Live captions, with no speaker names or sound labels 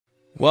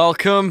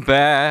Welcome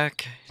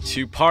back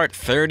to part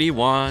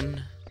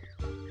 31.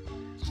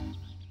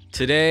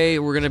 Today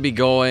we're going to be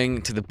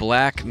going to the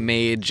Black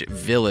Mage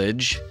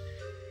Village.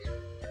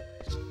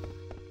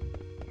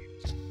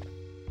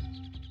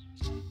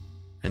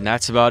 And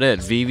that's about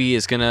it. Vivi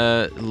is going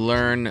to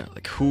learn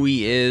who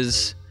he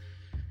is,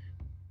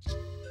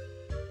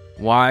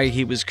 why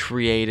he was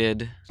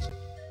created,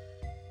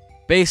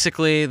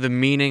 basically the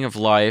meaning of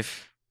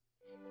life.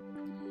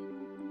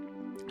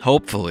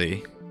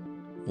 Hopefully.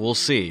 We'll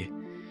see.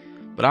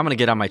 But I'm gonna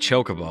get on my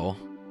chocobo.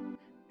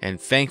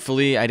 And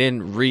thankfully, I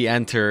didn't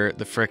re-enter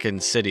the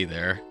frickin' city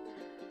there.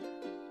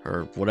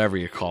 Or whatever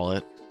you call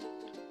it.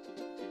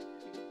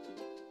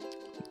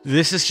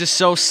 This is just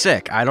so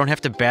sick. I don't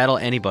have to battle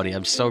anybody.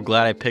 I'm so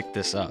glad I picked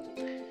this up.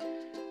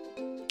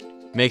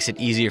 Makes it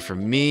easier for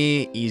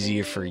me,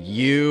 easier for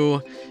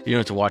you. You don't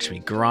have to watch me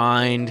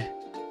grind.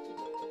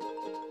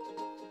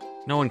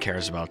 No one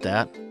cares about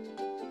that.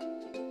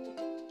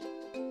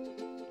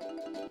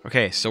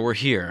 Okay, so we're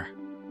here.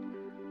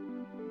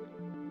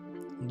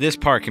 This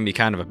part can be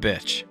kind of a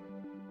bitch.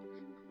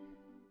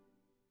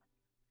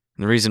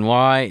 And the reason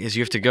why is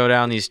you have to go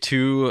down these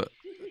two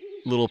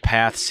little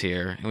paths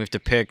here, and we have to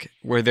pick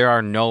where there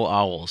are no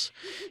owls.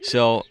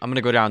 So I'm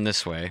gonna go down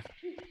this way.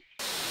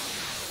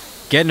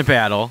 Get in a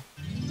battle.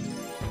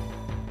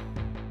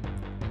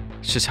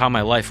 It's just how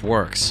my life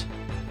works.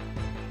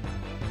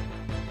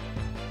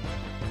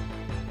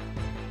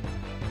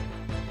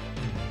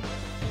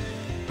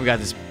 We got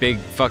this big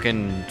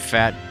fucking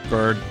fat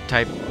bird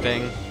type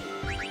thing.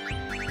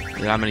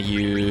 And I'm gonna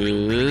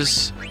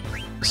use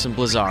some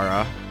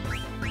Blizzara.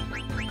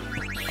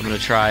 I'm gonna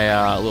try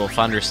a little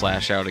Thunder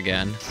Slash out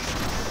again.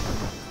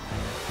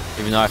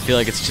 Even though I feel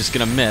like it's just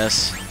gonna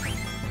miss.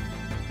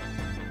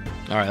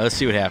 Alright, let's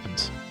see what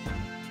happens.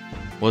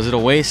 Was it a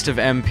waste of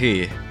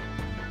MP?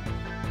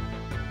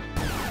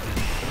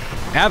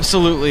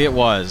 Absolutely it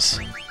was.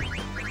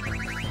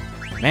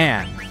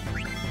 Man.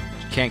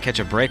 You can't catch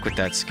a break with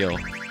that skill.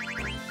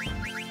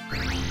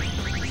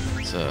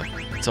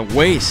 It's a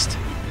waste.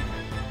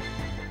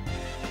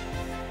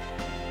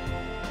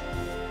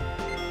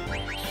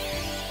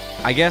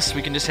 I guess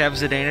we can just have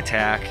Zidane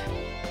attack.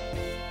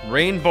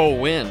 Rainbow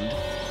Wind.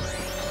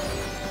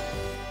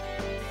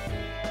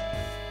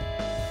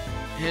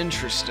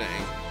 Interesting.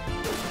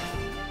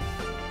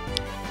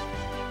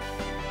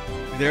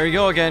 There you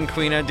go again,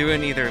 Queena,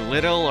 doing either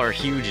little or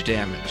huge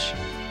damage.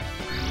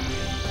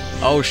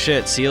 Oh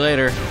shit, see you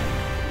later.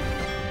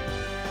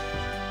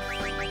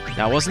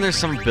 Now, wasn't there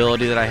some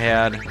ability that I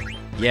had?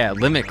 Yeah,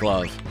 Limit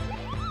Glove.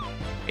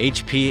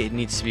 HP, it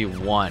needs to be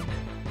 1.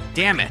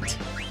 Damn it!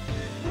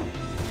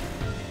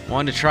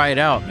 Wanted to try it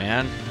out,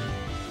 man.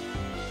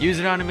 Use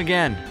it on him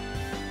again.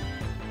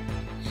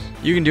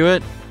 You can do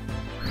it.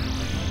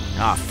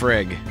 Ah,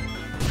 frig.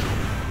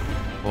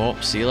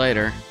 Well, see you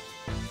later.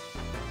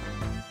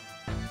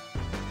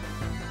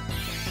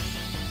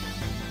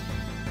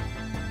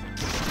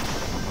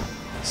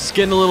 It's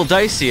getting a little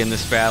dicey in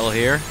this battle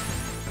here.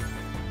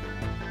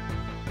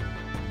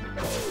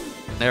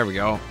 There we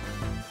go.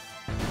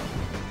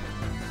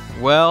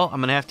 Well, I'm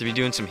gonna have to be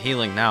doing some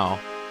healing now.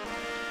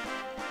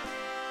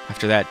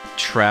 After that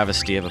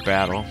travesty of a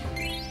battle.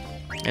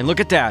 And look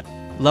at that.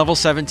 Level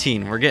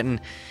 17. We're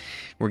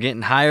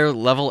getting higher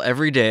level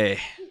every day.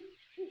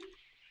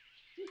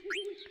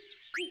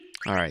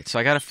 Alright, so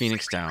I got a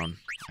Phoenix down.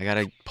 I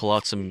gotta pull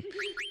out some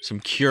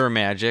cure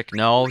magic.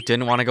 No,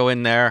 didn't want to go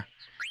in there.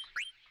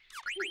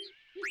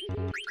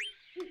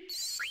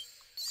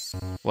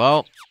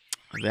 Well,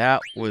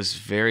 that was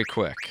very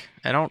quick.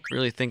 I don't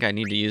really think I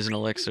need to use an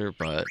elixir,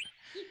 but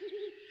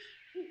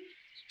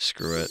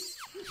screw it.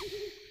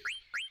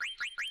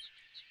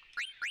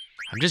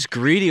 I'm just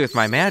greedy with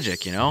my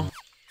magic, you know?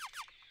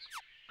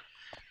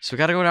 So we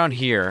gotta go down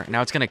here.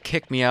 Now it's gonna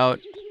kick me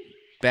out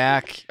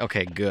back.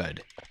 Okay,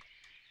 good.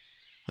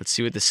 Let's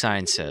see what the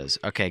sign says.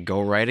 Okay, go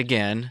right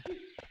again.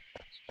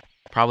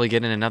 Probably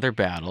get in another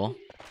battle.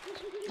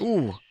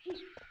 Ooh.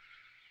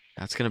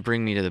 That's gonna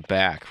bring me to the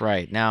back.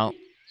 Right, now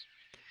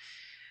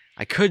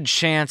I could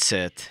chance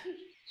it.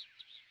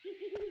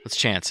 Let's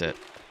chance it.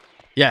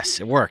 Yes,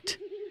 it worked.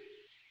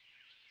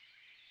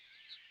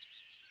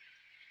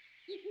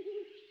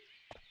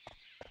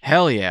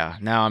 Hell yeah.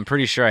 Now I'm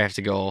pretty sure I have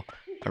to go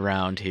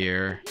around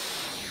here.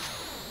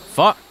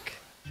 Fuck.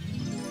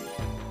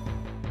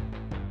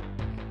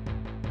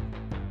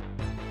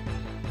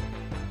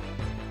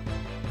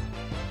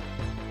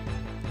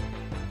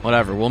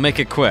 Whatever, we'll make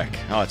it quick.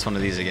 Oh, it's one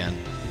of these again.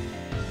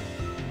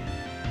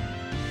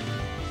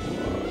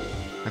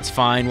 That's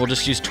fine, we'll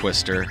just use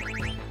Twister.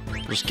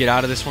 We'll just get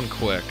out of this one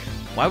quick.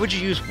 Why would you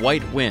use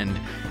White Wind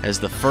as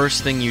the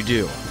first thing you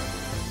do?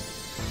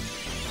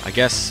 I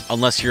guess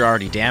unless you're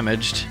already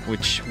damaged,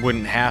 which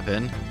wouldn't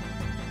happen.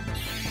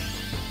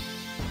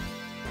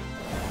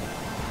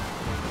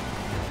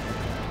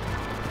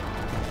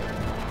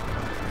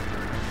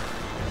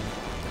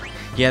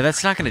 Yeah,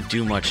 that's not going to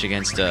do much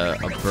against a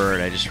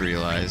bird, I just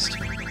realized.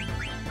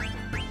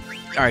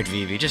 Alright,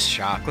 Vivi, just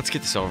shock. Let's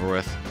get this over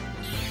with.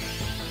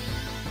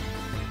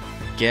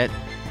 Get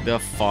the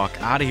fuck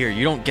out of here.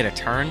 You don't get a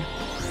turn?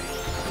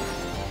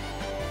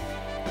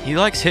 He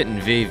likes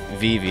hitting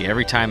Vivi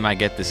every time I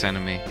get this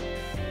enemy.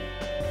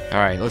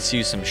 Alright, let's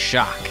use some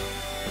shock.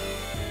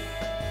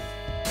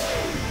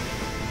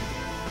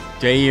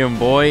 Damn,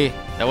 boy.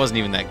 That wasn't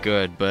even that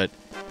good, but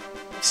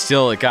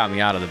still it got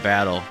me out of the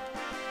battle.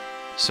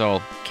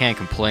 So, can't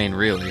complain,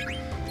 really.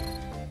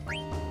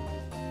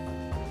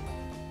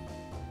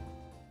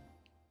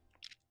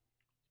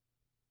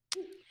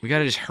 We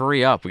gotta just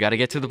hurry up. We gotta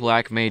get to the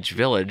Black Mage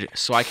Village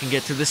so I can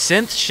get to the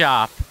synth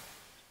shop.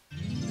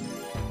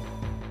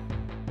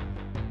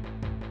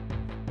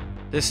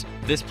 This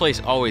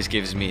place always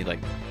gives me, like,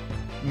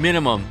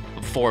 minimum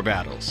of 4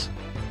 battles.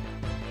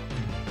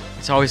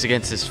 It's always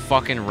against this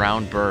fucking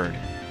round bird.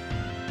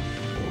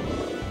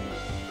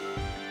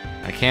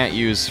 I can't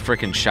use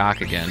frickin'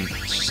 shock again.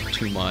 It's just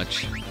too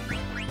much.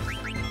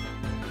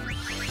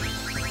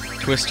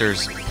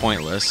 Twister's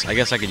pointless. I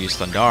guess I could use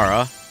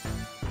Thundara.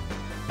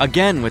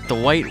 Again, with the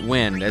White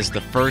Wind as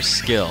the first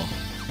skill.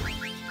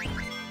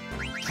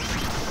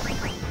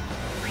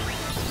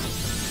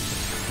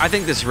 I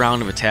think this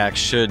round of attacks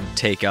should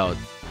take out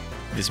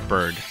this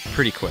bird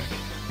pretty quick.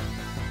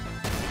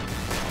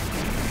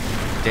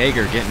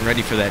 Dagger getting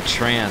ready for that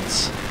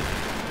trance.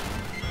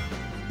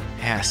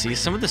 Yeah, see,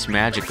 some of this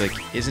magic, like,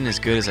 isn't as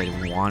good as I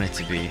want it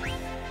to be.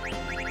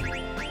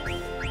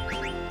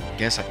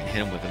 Guess I can hit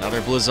him with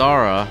another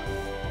Blizzara.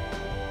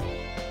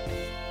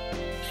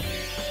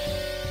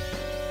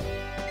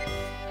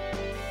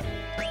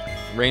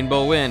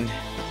 Rainbow Wind.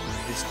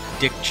 It's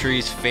Dick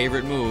Tree's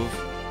favorite move.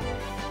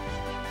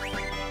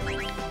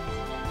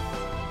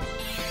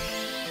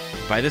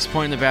 By this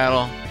point in the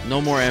battle, no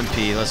more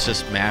MP. Let's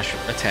just mash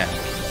attack.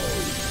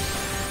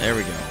 There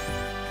we go.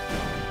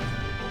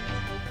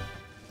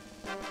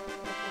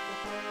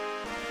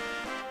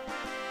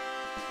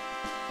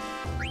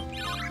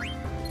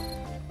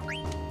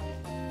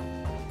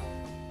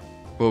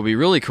 What would be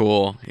really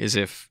cool is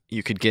if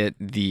you could get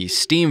the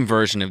Steam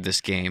version of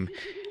this game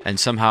and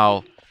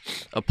somehow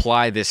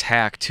apply this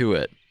hack to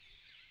it.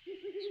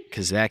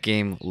 Because that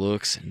game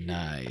looks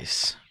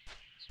nice.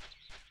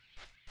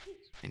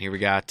 And here we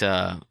got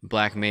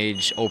Black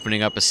Mage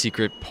opening up a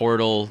secret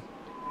portal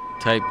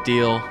type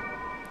deal.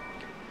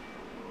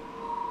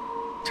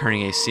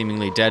 Turning a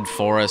seemingly dead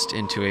forest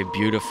into a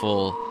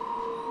beautiful,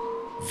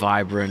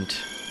 vibrant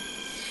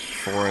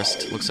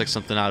forest. Looks like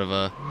something out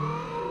of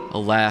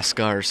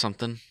Alaska or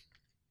something.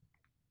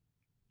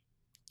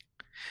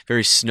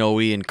 Very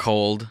snowy and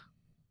cold.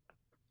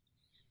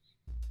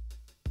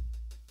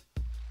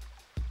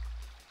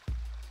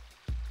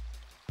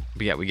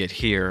 But yeah, we get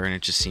here and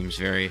it just seems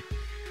very,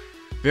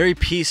 very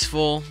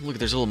peaceful. Look,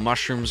 there's little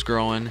mushrooms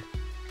growing.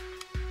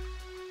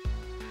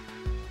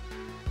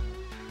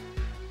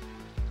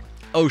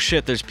 Oh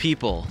shit, there's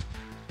people.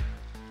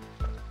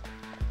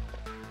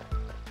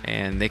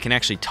 And they can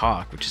actually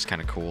talk, which is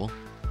kind of cool.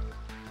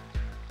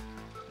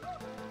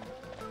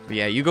 But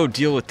yeah, you go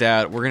deal with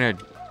that. We're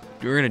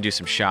gonna do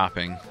some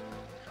shopping.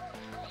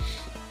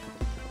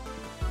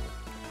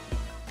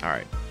 All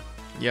right.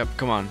 Yep,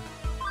 come on.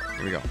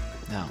 Here we go.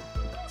 Now,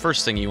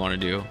 first thing you want to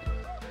do,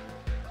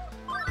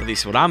 at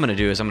least what I'm gonna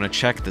do, is I'm gonna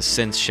check the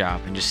synth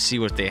shop and just see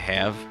what they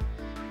have,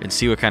 and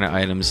see what kind of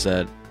items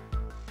that,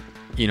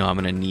 you know, I'm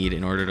gonna need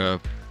in order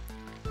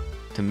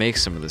to make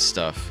some of this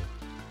stuff.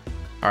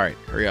 All right,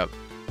 hurry up,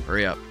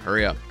 hurry up,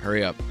 hurry up,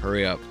 hurry up,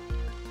 hurry up.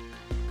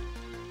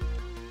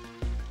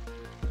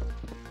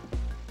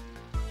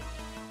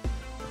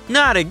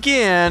 Not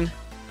again!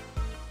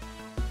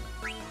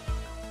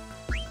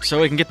 So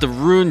we can get the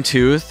Rune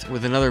Tooth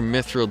with another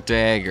Mithril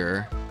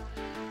Dagger.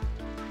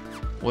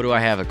 What do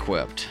I have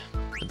equipped?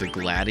 The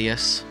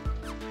Gladius?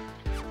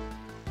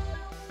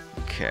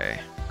 Okay.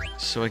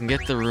 So I can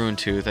get the Rune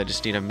Tooth, I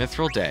just need a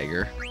Mithril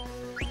Dagger.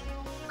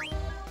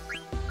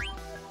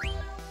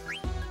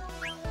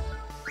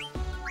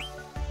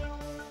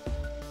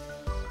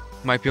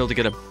 Might be able to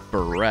get a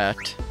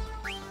Barrette.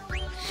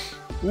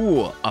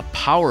 Ooh, a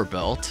Power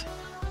Belt.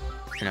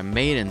 And a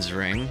Maiden's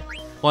Ring.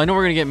 Well, I know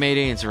we're gonna get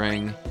Maiden's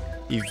Ring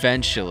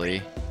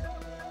eventually.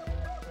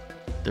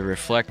 The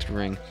Reflect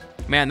Ring.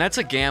 Man, that's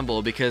a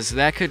gamble because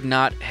that could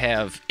not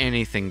have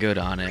anything good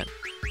on it.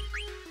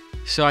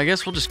 So I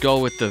guess we'll just go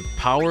with the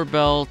Power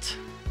Belt.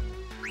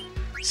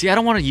 See, I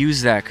don't want to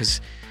use that because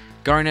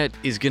Garnet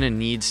is gonna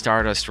need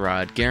Stardust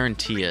Rod.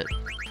 Guarantee it.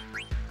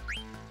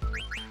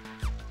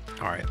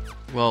 Alright.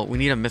 Well, we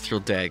need a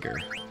Mithril Dagger.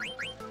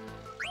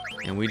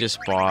 And we just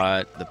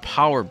bought the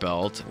Power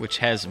Belt, which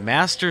has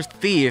Master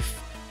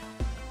Thief,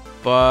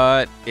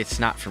 but it's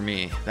not for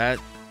me. That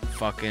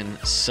fucking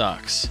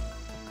sucks.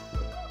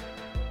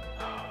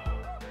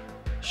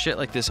 Shit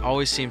like this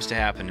always seems to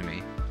happen to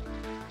me.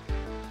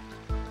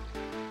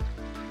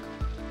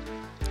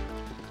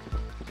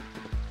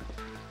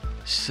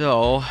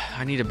 So,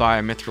 I need to buy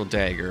a Mithril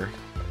Dagger.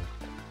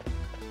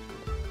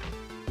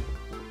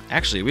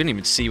 Actually, we didn't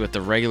even see what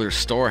the regular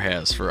store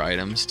has for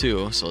items,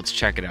 too, so let's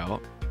check it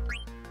out.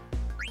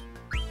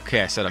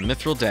 Okay, I said a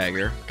Mithril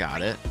Dagger.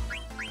 Got it.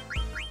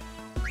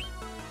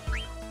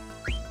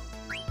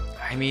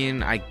 I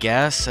mean, I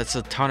guess that's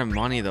a ton of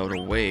money, though,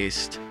 to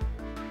waste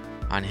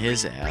on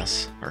his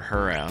ass, or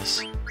her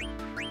ass.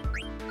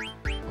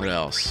 What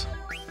else?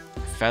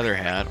 Feather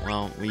hat.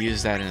 Well, we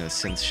use that in the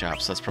synth shop,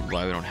 so that's probably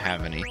why we don't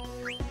have any.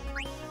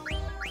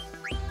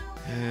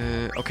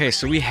 Okay,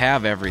 so we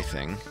have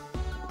everything.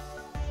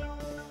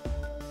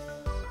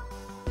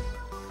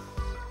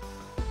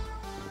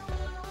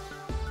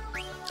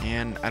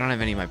 And I don't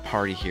have any of my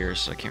party here,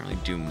 so I can't really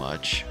do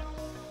much.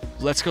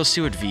 Let's go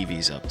see what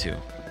Vivi's up to.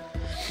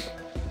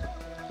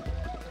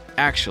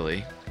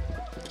 Actually,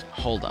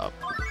 hold up.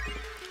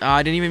 Oh,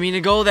 I didn't even mean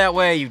to go that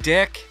way, you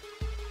dick.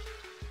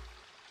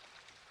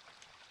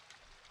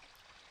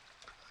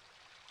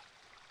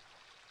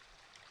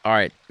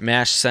 Alright,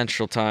 MASH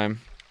Central time.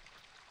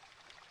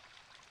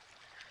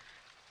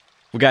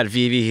 We got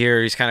Vivi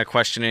here. He's kind of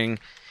questioning,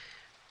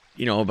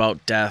 you know,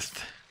 about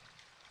death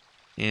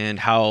and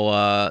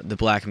how the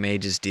Black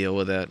Mages deal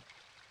with it.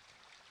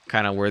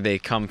 Kind of where they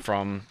come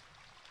from.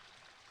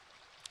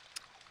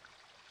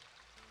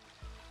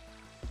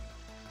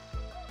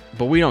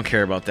 But we don't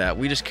care about that.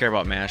 We just care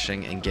about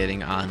mashing and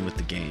getting on with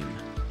the game.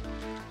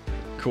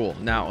 Cool.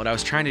 Now, what I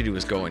was trying to do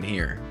was go in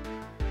here.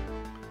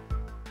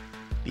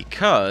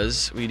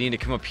 Because we need to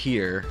come up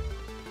here.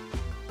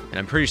 And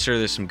I'm pretty sure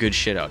there's some good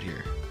shit out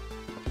here.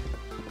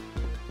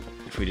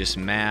 If we just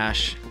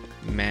mash,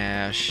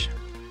 mash,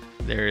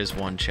 there is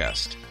one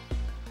chest.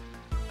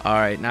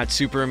 Alright, not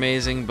super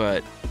amazing,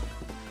 but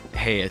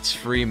hey, it's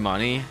free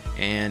money.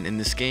 And in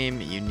this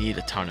game, you need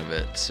a ton of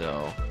it.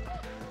 So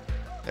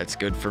that's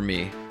good for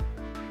me.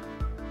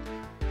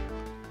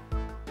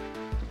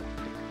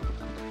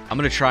 I'm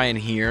going to try in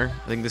here.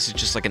 I think this is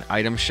just like an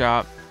item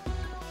shop.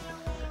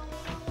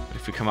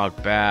 If we come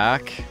out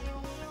back,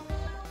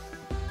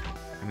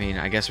 I mean,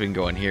 I guess we can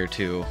go in here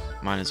too.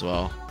 Might as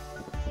well.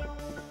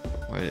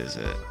 What is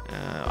it?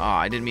 Oh,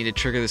 I didn't mean to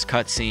trigger this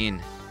cutscene.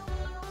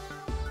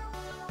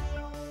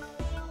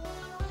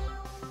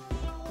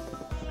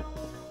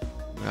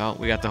 Well,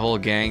 we got the whole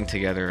gang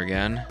together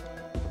again.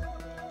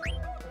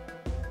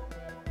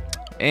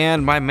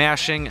 And by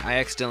mashing, I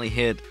accidentally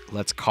hit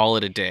let's call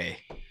it a day.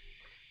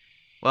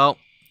 Well,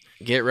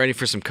 get ready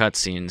for some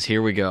cutscenes.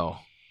 Here we go.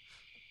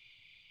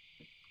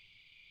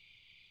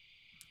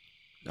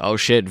 Oh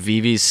shit,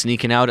 Vivi's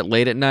sneaking out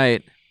late at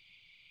night.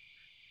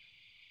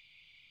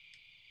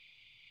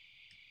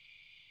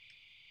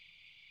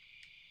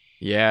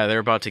 Yeah, they're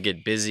about to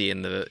get busy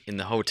in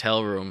the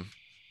hotel room.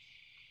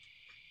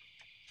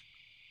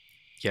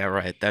 Yeah,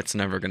 right. That's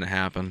never gonna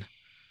happen.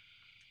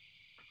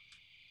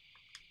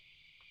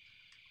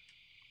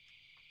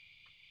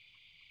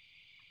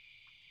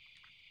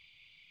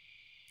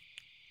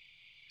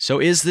 So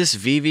is this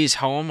Vivi's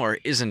home or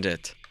isn't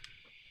it?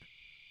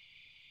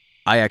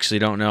 I actually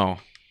don't know.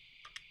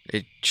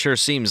 It sure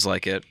seems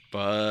like it,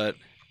 but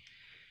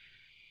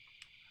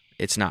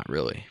it's not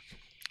really.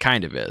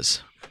 Kind of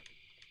is.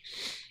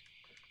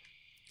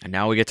 And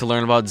now we get to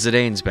learn about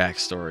Zidane's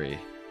backstory.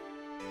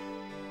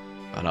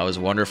 About how his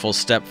wonderful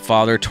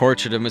stepfather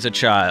tortured him as a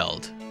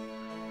child.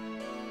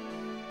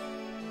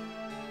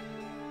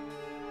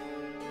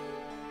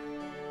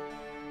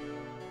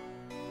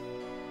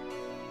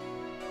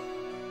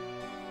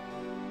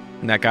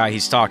 And that guy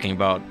he's talking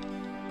about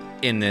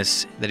in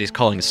this, that he's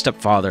calling his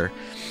stepfather,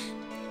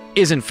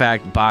 is in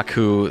fact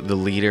Baku, the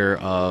leader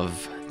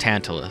of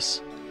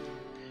Tantalus,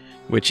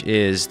 which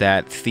is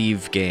that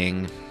thief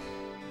gang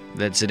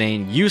that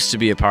Zidane used to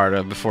be a part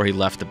of before he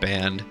left the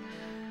band.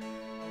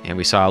 And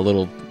we saw a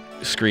little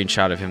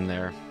screenshot of him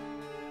there.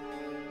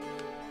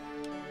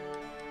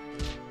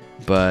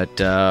 But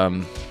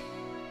that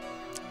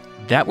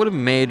would have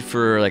made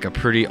for like a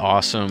pretty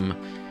awesome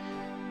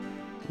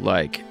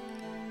like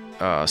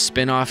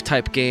spin-off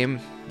type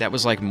game that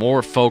was like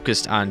more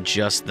focused on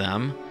just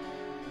them,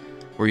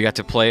 where you got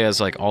to play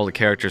as like all the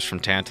characters from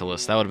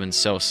Tantalus. That would have been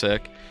so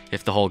sick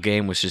if the whole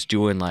game was just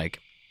doing like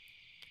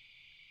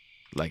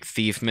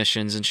thief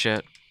missions and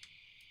shit.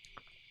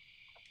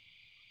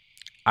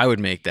 I would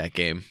make that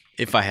game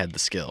if I had the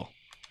skill.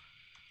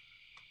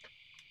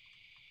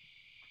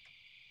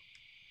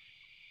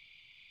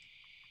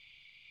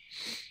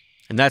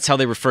 And that's how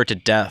they refer to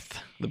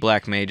death, the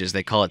Black Mages.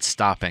 They call it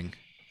stopping.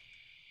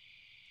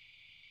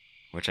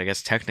 Which I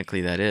guess technically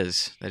that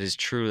is. That is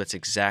true. That's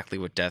exactly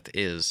what death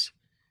is.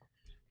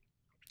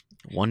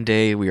 One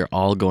day we are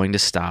all going to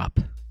stop.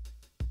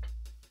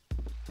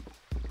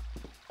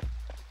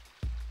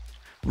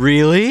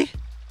 Really?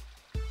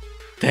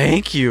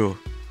 Thank you.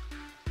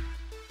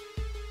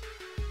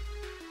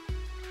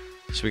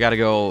 So we gotta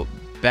go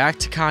back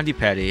to Condi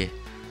Petty,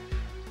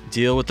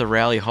 deal with the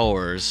rally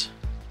hoers,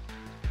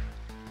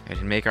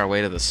 and make our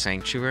way to the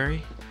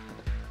sanctuary.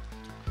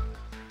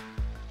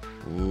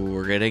 Ooh,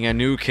 we're getting a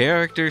new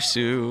character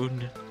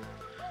soon.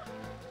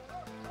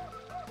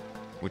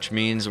 Which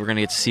means we're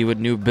gonna get to see what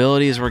new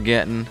abilities we're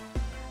getting.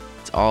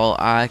 It's all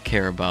I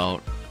care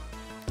about.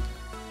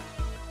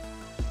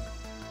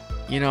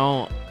 You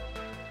know,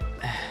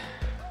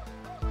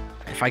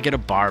 if I get a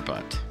bar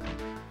butt,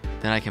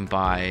 then I can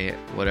buy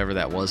whatever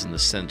that was in the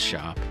synth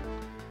shop.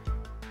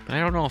 But I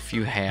don't know if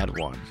you had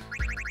one.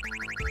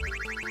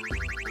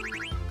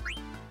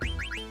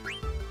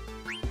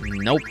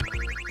 Nope.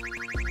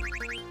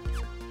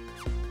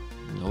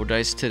 No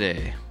dice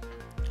today.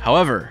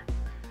 However,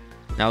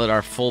 now that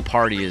our full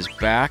party is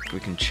back, we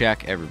can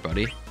check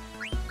everybody.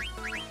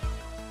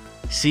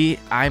 See,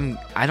 I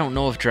don't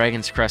know if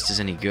Dragon's Crest is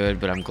any good,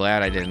 but I'm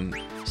glad I didn't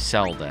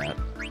sell that.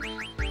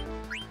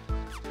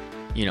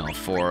 You know,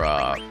 for,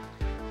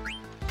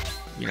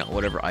 you know,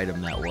 whatever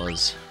item that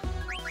was.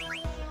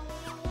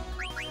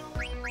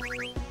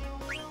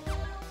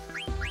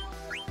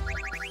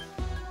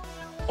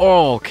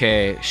 Oh,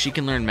 okay, she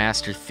can learn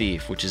Master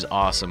Thief, which is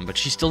awesome, but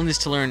she still needs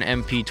to learn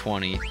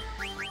MP20.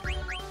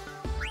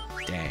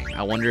 Dang,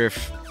 I wonder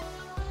if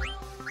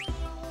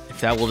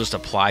that will just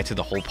apply to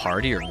the whole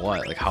party or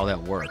what? Like, how that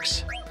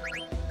works.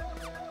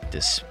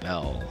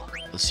 Dispel.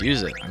 Let's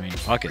use it. I mean,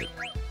 fuck it.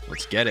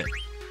 Let's get it.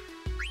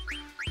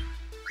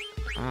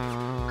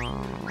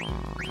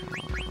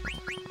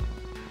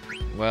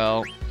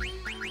 Well,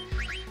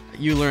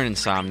 you learn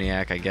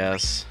Insomniac, I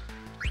guess.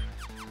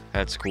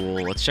 That's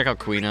cool. Let's check out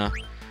Queena.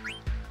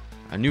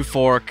 A new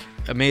fork.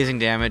 Amazing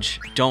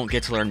damage. Don't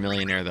get to learn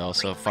Millionaire, though,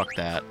 so fuck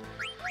that.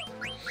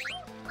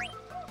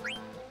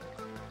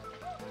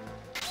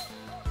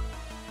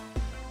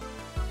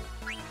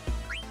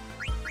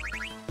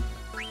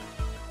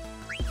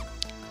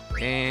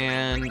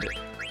 And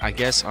I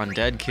guess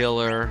Undead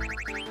Killer.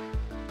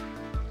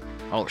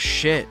 Oh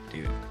shit,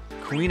 dude.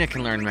 Queena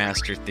can learn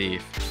Master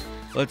Thief.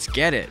 Let's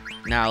get it.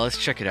 Now let's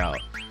check it out.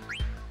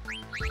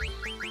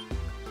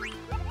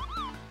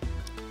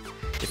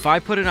 If I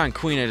put it on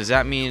Queena, does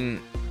that mean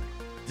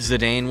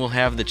Zidane will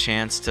have the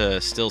chance to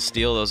still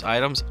steal those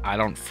items? I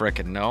don't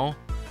frickin' know.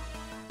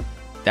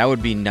 That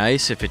would be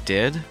nice if it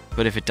did,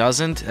 but if it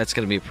doesn't, that's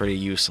gonna be pretty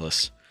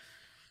useless.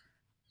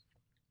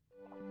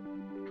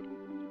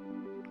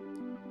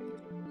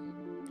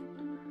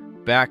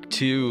 Back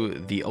to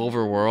the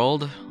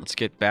overworld. Let's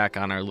get back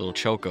on our little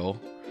Choco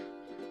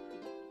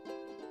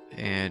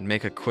and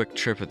make a quick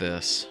trip of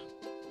this.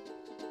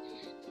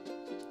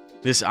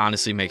 This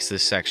honestly makes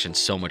this section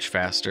so much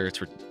faster.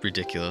 It's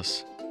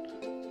ridiculous.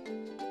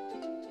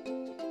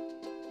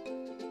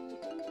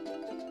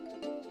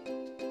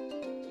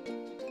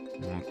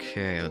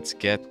 Okay, let's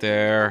get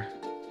there.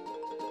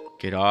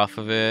 Get off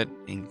of it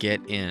and get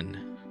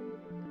in.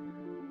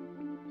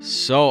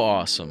 So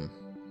awesome.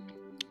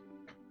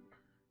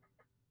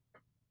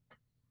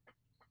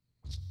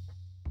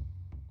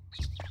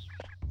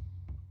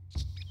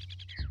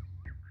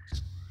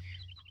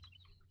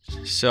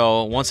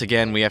 So, once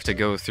again, we have to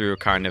go through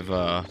kind of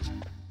a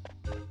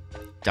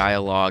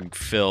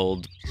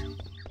dialogue-filled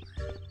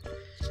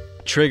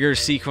trigger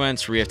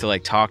sequence where we have to,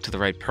 like, talk to the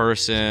right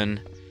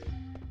person,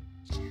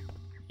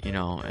 you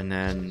know, and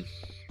then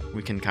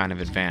we can kind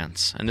of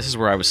advance. And this is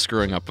where I was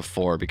screwing up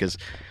before, because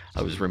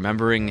I was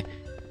remembering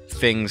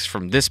things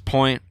from this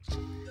point,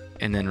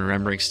 and then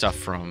remembering stuff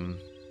from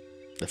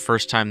the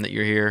first time that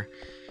you're here.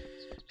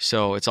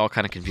 So it's all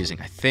kind of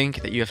confusing. I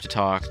think that you have to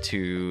talk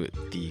to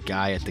the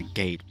guy at the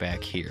gate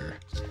back here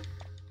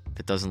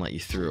that doesn't let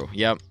you through.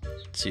 Yep.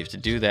 So you have to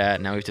do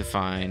that. Now we have to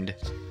find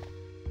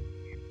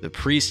the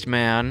priest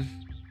man.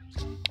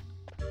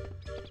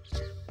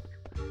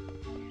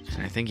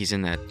 And I think he's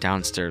in that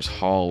downstairs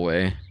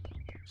hallway.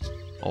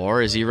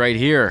 Or is he right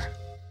here?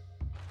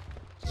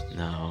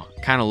 No.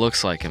 Kind of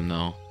looks like him,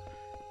 though.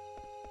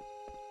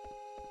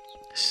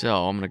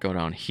 So I'm going to go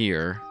down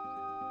here.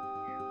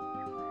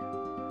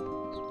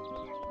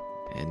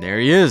 And there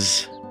he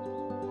is.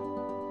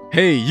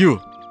 Hey,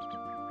 you.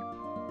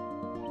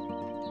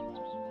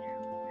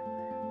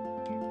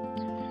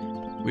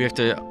 We have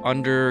to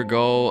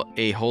undergo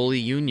a holy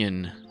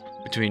union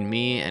between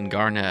me and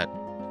Garnet.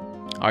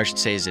 Or I should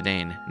say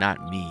Zidane,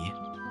 not me.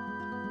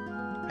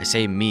 I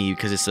say me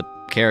because it's the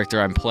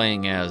character I'm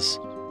playing as.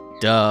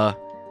 Duh.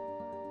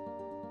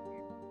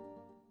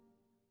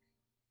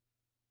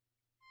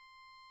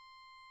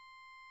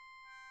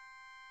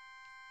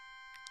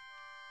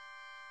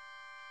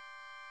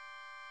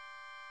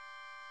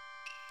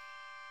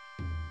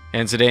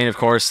 And Zidane, of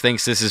course,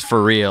 thinks this is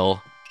for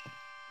real.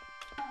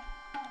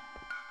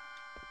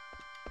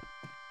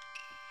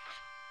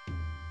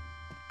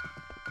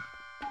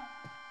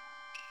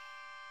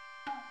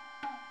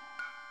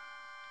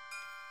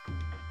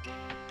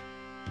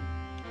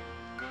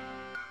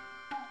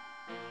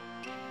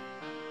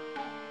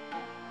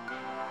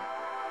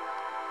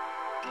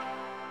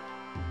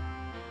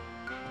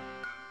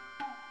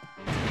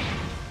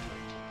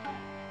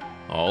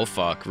 Oh,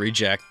 fuck.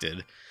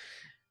 Rejected.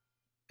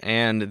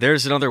 And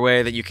there's another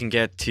way that you can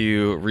get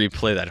to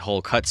replay that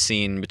whole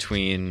cutscene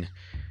between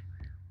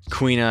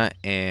Queena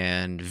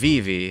and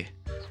Vivi.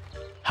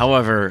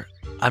 However,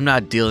 I'm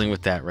not dealing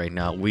with that right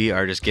now. We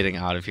are just getting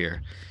out of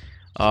here.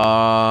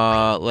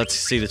 Let's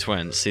see the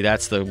twins. See,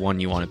 that's the one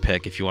you want to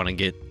pick if you want to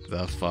get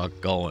the fuck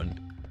going.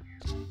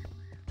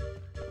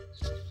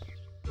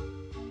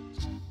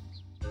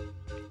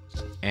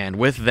 And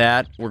with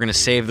that, we're going to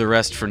save the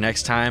rest for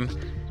next time.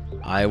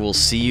 I will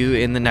see you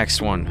in the next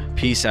one.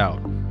 Peace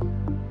out.